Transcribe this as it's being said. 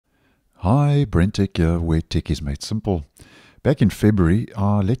Hi, BrenTech here, where tech is made simple. Back in February,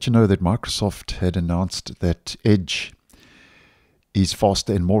 I let you know that Microsoft had announced that Edge is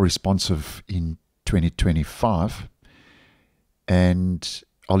faster and more responsive in 2025. And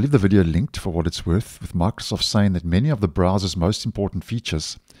I'll leave the video linked for what it's worth, with Microsoft saying that many of the browser's most important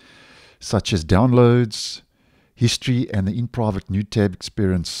features, such as downloads, history, and the in-private new tab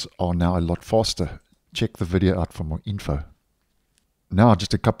experience, are now a lot faster. Check the video out for more info. Now,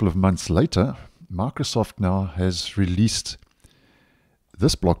 just a couple of months later, Microsoft now has released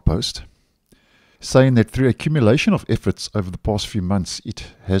this blog post saying that through accumulation of efforts over the past few months, it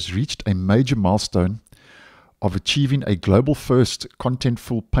has reached a major milestone of achieving a global first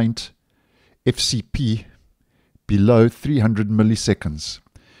contentful paint FCP below 300 milliseconds.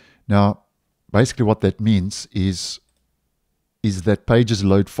 Now, basically what that means is that pages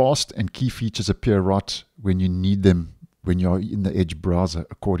load fast and key features appear right when you need them when you're in the Edge browser,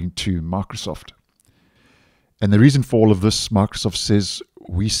 according to Microsoft. And the reason for all of this, Microsoft says,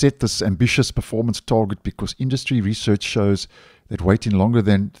 we set this ambitious performance target because industry research shows that waiting longer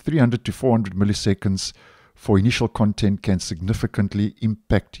than 300 to 400 milliseconds for initial content can significantly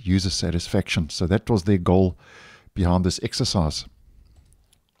impact user satisfaction. So that was their goal behind this exercise.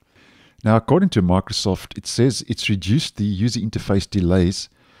 Now, according to Microsoft, it says it's reduced the user interface delays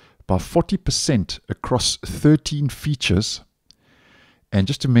by 40% across 13 features. And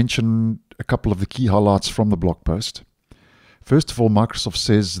just to mention a couple of the key highlights from the blog post. First of all, Microsoft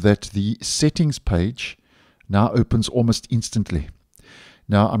says that the settings page now opens almost instantly.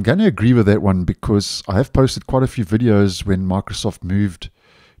 Now, I'm going to agree with that one because I have posted quite a few videos when Microsoft moved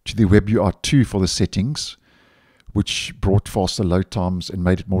to the WebUI 2 for the settings, which brought faster load times and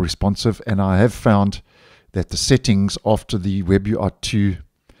made it more responsive. And I have found that the settings after the WebUI 2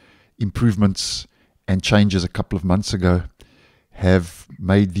 improvements and changes a couple of months ago have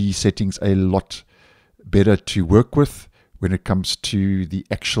made the settings a lot better to work with when it comes to the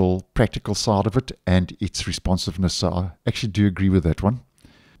actual practical side of it and its responsiveness. So I actually do agree with that one.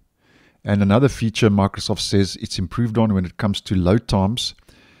 And another feature Microsoft says it's improved on when it comes to load times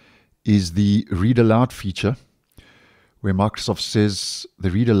is the read aloud feature, where Microsoft says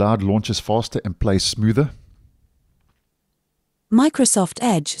the read aloud launches faster and plays smoother. Microsoft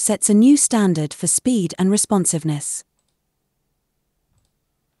Edge sets a new standard for speed and responsiveness.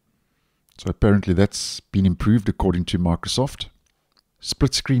 So apparently that's been improved according to Microsoft.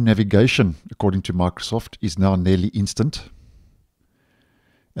 Split screen navigation, according to Microsoft, is now nearly instant.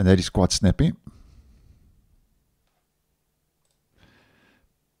 And that is quite snappy.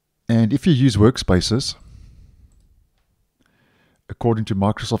 And if you use workspaces, according to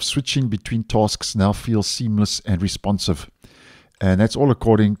Microsoft, switching between tasks now feels seamless and responsive. And that's all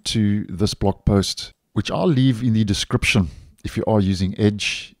according to this blog post, which I'll leave in the description if you are using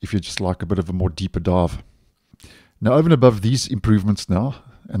Edge, if you just like a bit of a more deeper dive. Now, over and above these improvements now,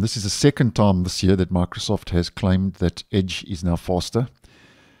 and this is the second time this year that Microsoft has claimed that Edge is now faster.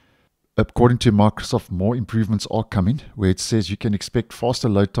 According to Microsoft, more improvements are coming, where it says you can expect faster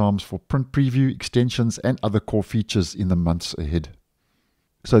load times for print preview, extensions, and other core features in the months ahead.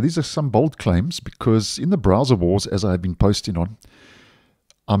 So these are some bold claims because in the browser wars, as I have been posting on,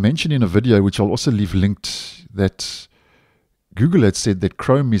 I mentioned in a video, which I'll also leave linked, that Google had said that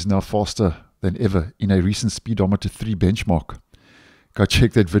Chrome is now faster than ever in a recent Speedometer 3 benchmark. Go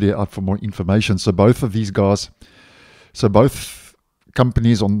check that video out for more information. So both of these guys, both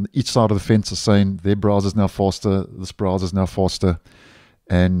companies on each side of the fence are saying their browser is now faster, this browser is now faster,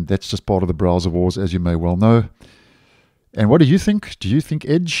 and that's just part of the browser wars, as you may well know. And what do you think? Do you think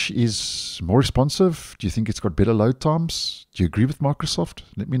Edge is more responsive? Do you think it's got better load times? Do you agree with Microsoft?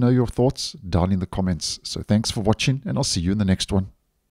 Let me know your thoughts down in the comments. So thanks for watching, and I'll see you in the next one.